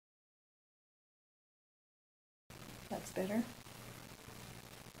That's better.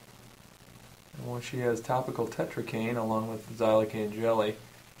 And she has topical tetracaine along with xylocaine jelly,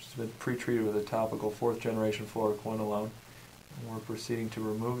 which has been pre-treated with a topical 4th generation fluoroquinolone. And we're proceeding to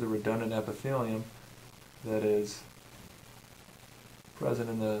remove the redundant epithelium that is present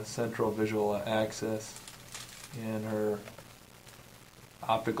in the central visual axis and her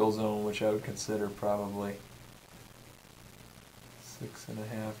optical zone, which I would consider probably 6.5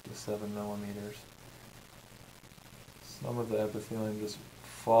 to 7 millimeters. Some of the epithelium just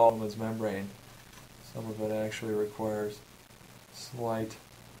falls from its membrane. Some of it actually requires a slight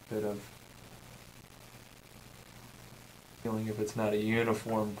bit of healing if it's not a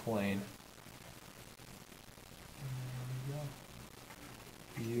uniform plane. There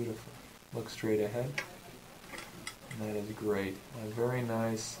we go. Beautiful. Look straight ahead. And that is great. A very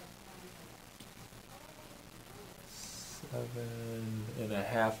nice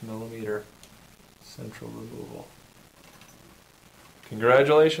 7.5 millimeter central removal.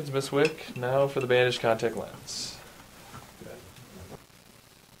 Congratulations, Miss Wick. Now for the bandaged contact lens.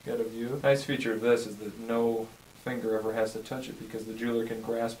 Got a view. Nice feature of this is that no finger ever has to touch it because the jeweler can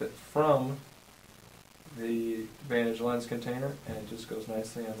grasp it from the bandaged lens container and it just goes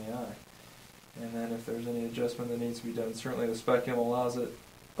nicely on the eye. And then if there's any adjustment that needs to be done, certainly the speculum allows it,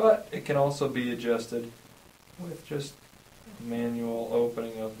 but it can also be adjusted with just manual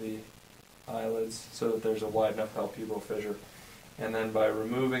opening of the eyelids so that there's a wide enough palpebral fissure. And then by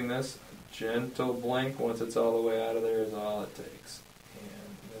removing this, a gentle blink once it's all the way out of there is all it takes.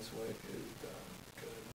 And this way is